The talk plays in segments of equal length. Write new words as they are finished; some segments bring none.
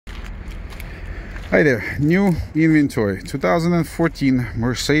Hi there, new inventory, 2014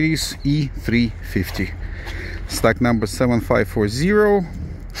 Mercedes E350, stock number 7540,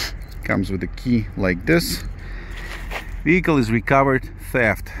 comes with a key like this. Vehicle is recovered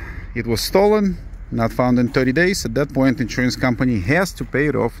theft. It was stolen, not found in 30 days. At that point, insurance company has to pay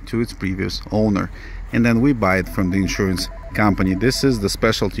it off to its previous owner, and then we buy it from the insurance company. This is the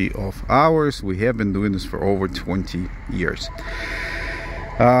specialty of ours. We have been doing this for over 20 years.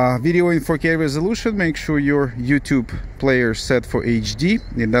 Video in 4K resolution. Make sure your YouTube player is set for HD.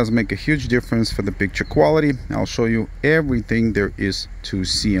 It does make a huge difference for the picture quality. I'll show you everything there is to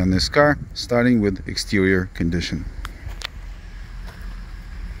see on this car, starting with exterior condition.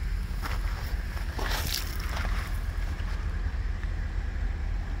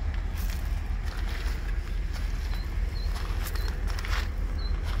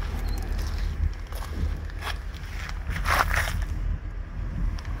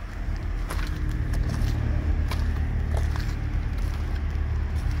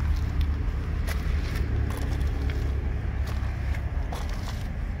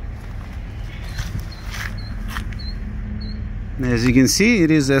 As you can see, it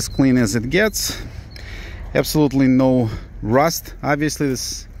is as clean as it gets. Absolutely no rust. Obviously,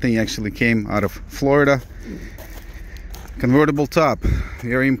 this thing actually came out of Florida. Convertible top,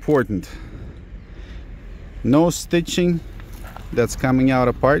 very important. No stitching that's coming out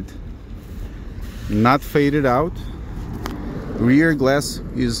apart. Not faded out. Rear glass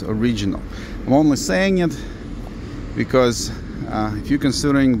is original. I'm only saying it because if you're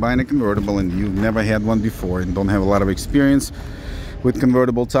considering buying a convertible and you've never had one before and don't have a lot of experience with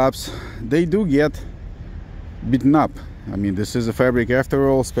convertible tops, they do get beaten up. I mean, this is a fabric after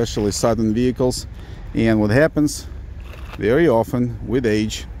all, especially sudden vehicles. And what happens very often with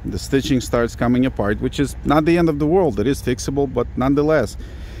age, the stitching starts coming apart, which is not the end of the world. It is fixable, but nonetheless,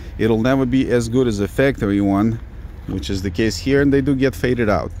 it'll never be as good as a factory one, which is the case here, and they do get faded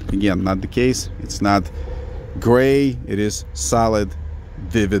out. Again, not the case. It's not gray, it is solid,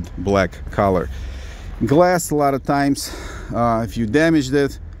 vivid black color. Glass, a lot of times, if you damaged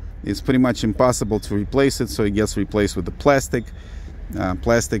it, it's pretty much impossible to replace it, so it gets replaced with the plastic.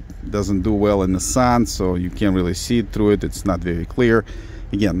 Plastic doesn't do well in the sun, so you can't really see it through it. It's not very clear.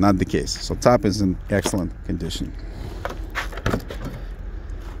 Again, not the case. So top is in excellent condition.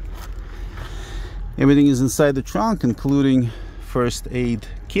 Everything is inside the trunk, including first aid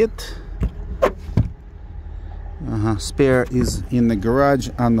kit. Spare is in the garage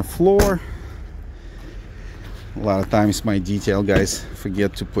on the floor. A lot of times my detail guys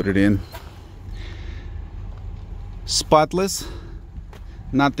forget to put it in. Spotless.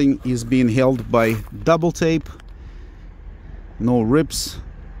 Nothing is being held by double tape. No rips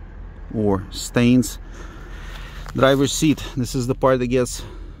or stains. Driver's seat. This is the part that gets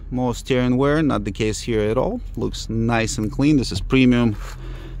most tear and wear. Not the case here at all. Looks nice and clean. This is premium,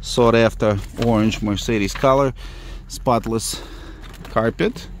 sought after orange Mercedes color. Spotless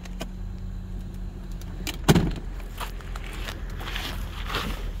carpet.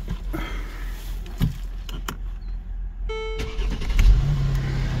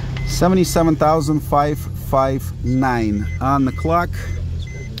 $77,559 on the clock.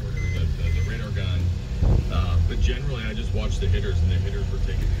 The radar gun, but generally I just watch the hitters, and the hitters were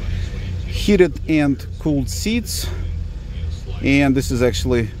taking funny swings. Heated and cooled seats, and this is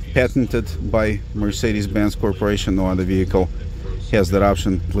actually patented by Mercedes-Benz Corporation. No other vehicle has that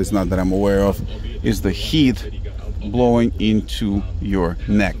option, at least not that I'm aware of, is the heat blowing into your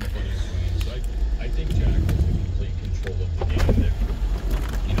neck. I think Jack has complete control of the game there.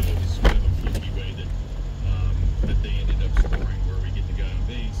 You know, it's kind of a fluky way that they ended up scoring, where we get the guy on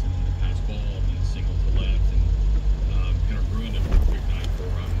base and then the pass ball and then the single to left, and kind of ruined it for a quick night for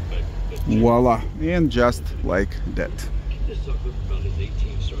him. But Voila, and just like that. Just talk about his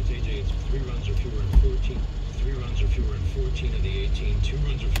 18 starts, AJ. It's 3 runs or fewer in 14. 3 runs or fewer in 14 of the 18. 2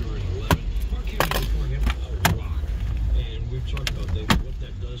 runs or fewer in 11. Mark Henry before him, a rock. And we've talked about what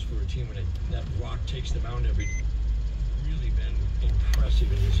that does for a team when that rock takes them out every. Really been impressive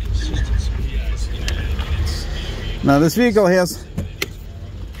in his consistency. yes, Now this vehicle has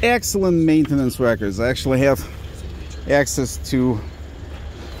excellent maintenance records. I actually have access to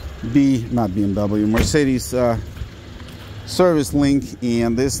Mercedes service link,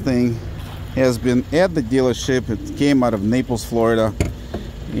 and this thing has been at the dealership. It came out of Naples, Florida,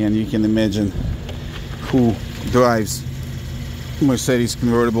 and you can imagine who drives Mercedes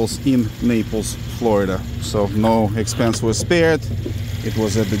convertibles in Naples, Florida. So no expense was spared. It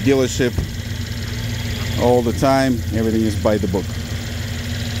was at the dealership all the time. Everything is by the book.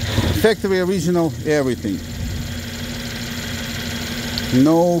 Factory original, everything.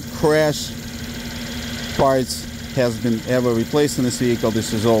 No crash parts has been ever replaced in this vehicle.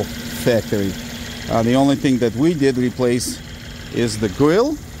 This is all factory. The only thing that we did replace is the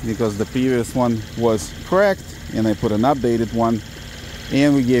grill, because the previous one was cracked and I put an updated one,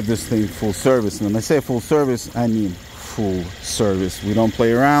 and we gave this thing full service. And when I say full service, I mean full service. We don't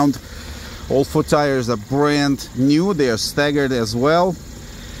play around. All 4 tires are brand new. They are staggered as well.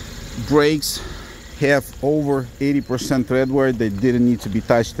 Brakes have over 80% tread wear. They didn't need to be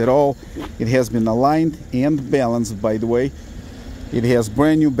touched at all. It has been aligned and balanced, by the way. It has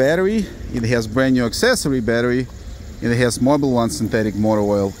brand new battery. It has brand new accessory battery. It has Mobil 1 synthetic motor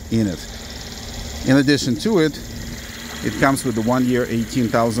oil in it. In addition to it, it comes with the 1-year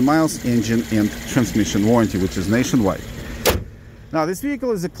 18,000 miles engine and transmission warranty, which is nationwide. Now, this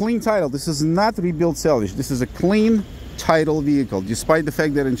vehicle is a clean title. This is not rebuilt salvage. This is a clean title vehicle. Despite the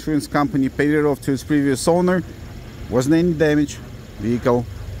fact that insurance company paid it off to its previous owner, wasn't any damage. Vehicle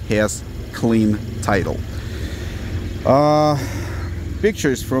has clean title.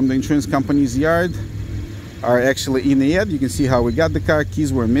 Pictures from the insurance company's yard are actually in the ad. You can see how we got the car.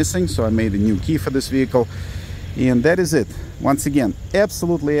 Keys were missing, so I made a new key for this vehicle. And that is it. Once again,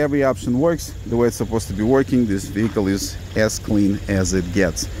 absolutely every option works the way it's supposed to be working. This vehicle is as clean as it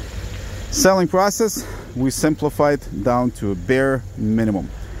gets. Selling process, we simplified down to a bare minimum.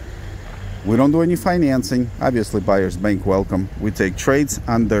 We don't do any financing. Obviously, buyer's bank welcome. We take trades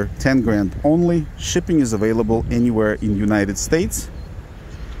under 10 grand only. Shipping is available anywhere in the United States.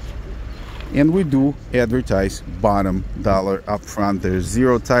 And we do advertise bottom dollar up front. There's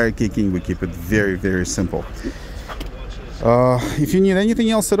zero tire kicking. We keep it very, very simple. If you need anything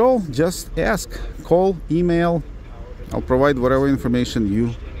else at all, just ask, call, email. I'll provide whatever information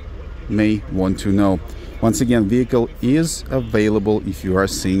you may want to know. Once again, vehicle is available if you are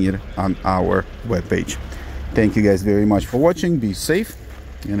seeing it on our webpage. Thank you guys very much for watching. Be safe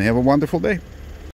and have a wonderful day.